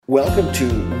Welcome to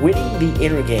Winning the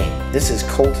Inner Game. This is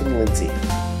Colton Lindsay.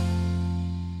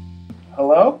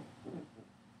 Hello?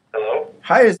 Hello?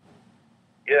 Hi,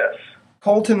 Yes.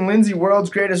 Colton Lindsay, world's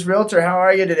greatest realtor. How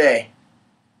are you today?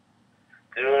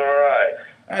 Doing alright.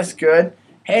 That's good.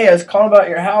 Hey, I was calling about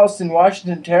your house in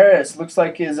Washington Terrace. Looks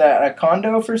like is that a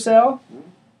condo for sale?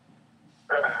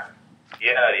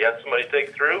 Yeah, do you have somebody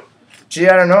take through? Gee,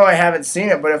 I don't know. I haven't seen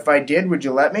it, but if I did, would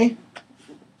you let me?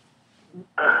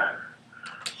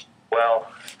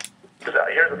 Well,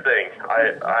 here's the thing.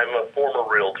 I'm a former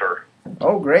realtor.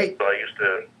 Oh, great. So I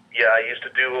used to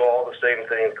do all the same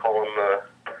things, calling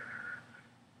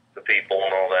the people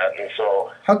and all that. And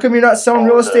so How come you're not selling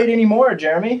real estate anymore,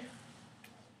 Jeremy?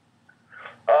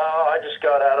 I just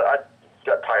I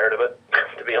got tired of it,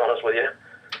 to be honest with you.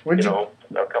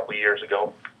 A couple of years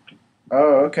ago.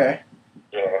 Oh, okay.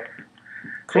 Yeah.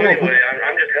 Cool. So anyway,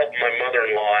 I'm just helping my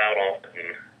mother-in-law out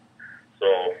often,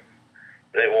 so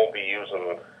they won't be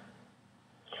using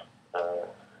a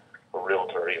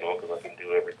realtor, because I can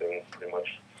do everything pretty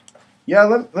much. Yeah,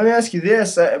 let me ask you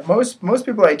this. Most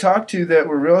people I talk to that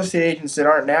were real estate agents that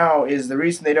aren't now is the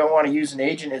reason they don't want to use an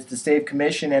agent is to save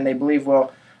commission, and they believe,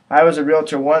 well, I was a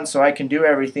realtor once, so I can do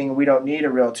everything. We don't need a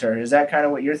realtor. Is that kind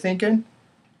of what you're thinking?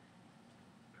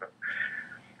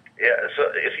 Yeah, so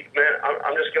man,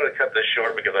 I'm just going to cut this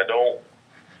short because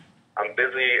I'm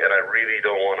busy and I really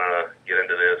don't want to get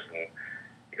into this. And,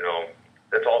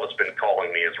 that's all that's been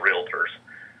calling me is realtors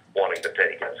wanting to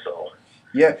take it. So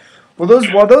yeah. Well,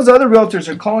 those other realtors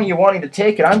are calling you wanting to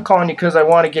take it. I'm calling you because I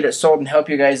want to get it sold and help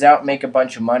you guys out and make a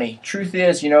bunch of money. Truth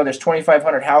is, there's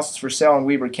 2,500 houses for sale in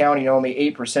Weber County and only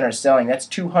 8% are selling. That's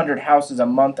 200 houses a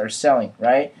month are selling,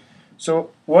 right?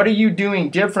 So what are you doing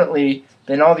differently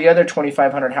than all the other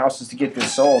 2,500 houses to get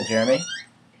this sold, Jeremy?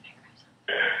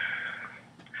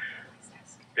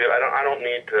 Dude, I don't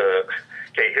need to.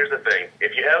 Okay, here's the thing.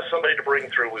 If you have somebody to bring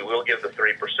through, we will give the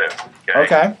 3%.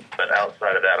 Okay. But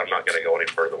outside of that, I'm not going to go any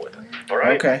further with it. All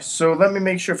right? Okay, so let me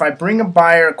make sure. If I bring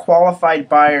a qualified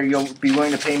buyer, you'll be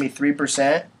willing to pay me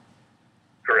 3%?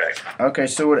 Correct. Okay,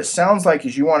 so what it sounds like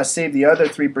is you want to save the other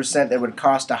 3% that would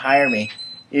cost to hire me.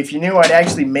 If you knew I'd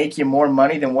actually make you more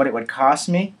money than what it would cost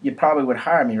me, you probably would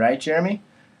hire me, right, Jeremy?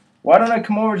 Why don't I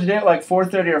come over today at like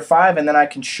 4:30 or 5, and then I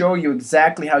can show you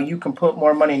exactly how you can put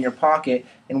more money in your pocket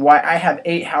and why I have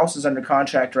 8 houses under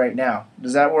contract right now.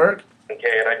 Does that work?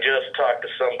 Okay, and I just talked to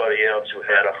somebody else who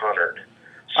had 100.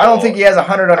 So I don't think he has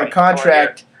 100 under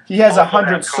contract. He has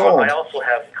 100 sold. I also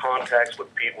have contacts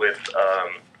with people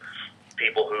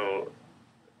who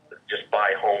just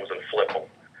buy homes and flip them.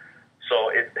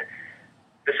 So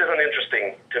this isn't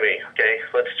interesting to me, okay?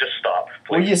 Let's just stop,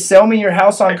 please. Will you sell me your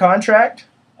house on contract?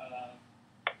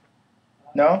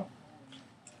 No?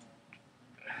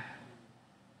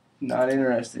 Not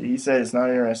interested. He said it's not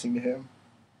interesting to him.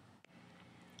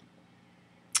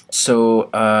 So,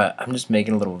 I'm just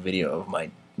making a little video of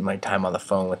my time on the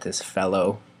phone with this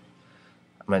fellow.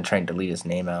 I'm going to try and delete his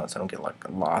name out so I don't get like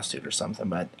a lawsuit or something,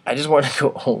 but I just want to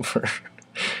go over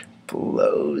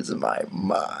blows my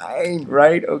mind,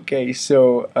 right? Okay,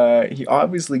 so he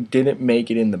obviously didn't make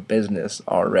it in the business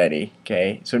already,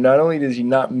 okay? So not only does he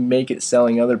not make it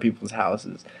selling other people's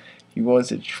houses, he wants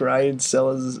to try and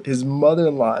sell his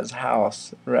mother-in-law's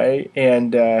house, right?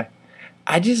 And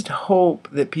I just hope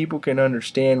that people can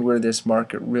understand where this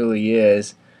market really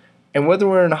is. And whether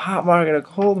we're in a hot market or a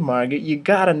cold market, you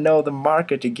gotta know the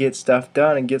market to get stuff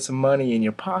done and get some money in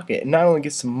your pocket. And not only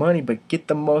get some money, but get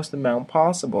the most amount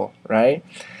possible, right?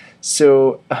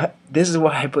 So this is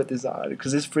why I put this on,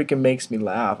 because this freaking makes me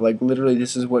laugh. Like literally,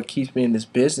 this is what keeps me in this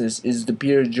business, is the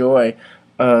pure joy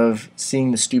of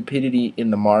seeing the stupidity in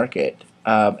the market.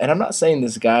 And I'm not saying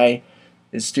this guy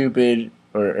is stupid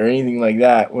or anything like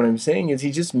that. What I'm saying is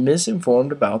he's just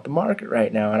misinformed about the market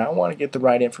right now, and I want to get the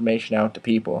right information out to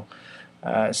people.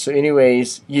 So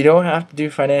anyways, you don't have to do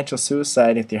financial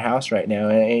suicide with your house right now,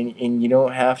 and you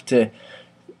don't have to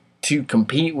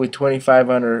compete with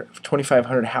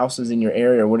 2,500 houses in your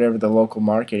area or whatever the local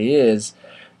market is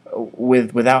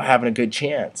without having a good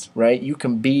chance, right? You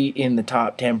can be in the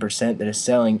top 10% that is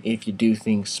selling if you do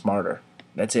things smarter.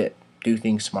 That's it. Do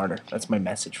things smarter. That's my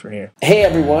message for here. Hey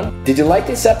everyone, did you like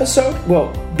this episode?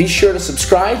 Well, be sure to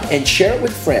subscribe and share it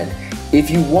with a friend. If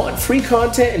you want free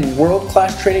content and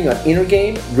world-class training on inner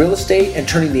game, real estate, and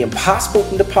turning the impossible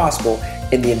into possible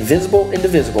and the invisible into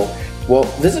visible, well,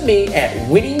 visit me at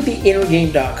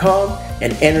winningtheinnergame.com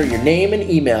and enter your name and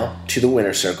email to the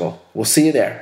winner circle. We'll see you there.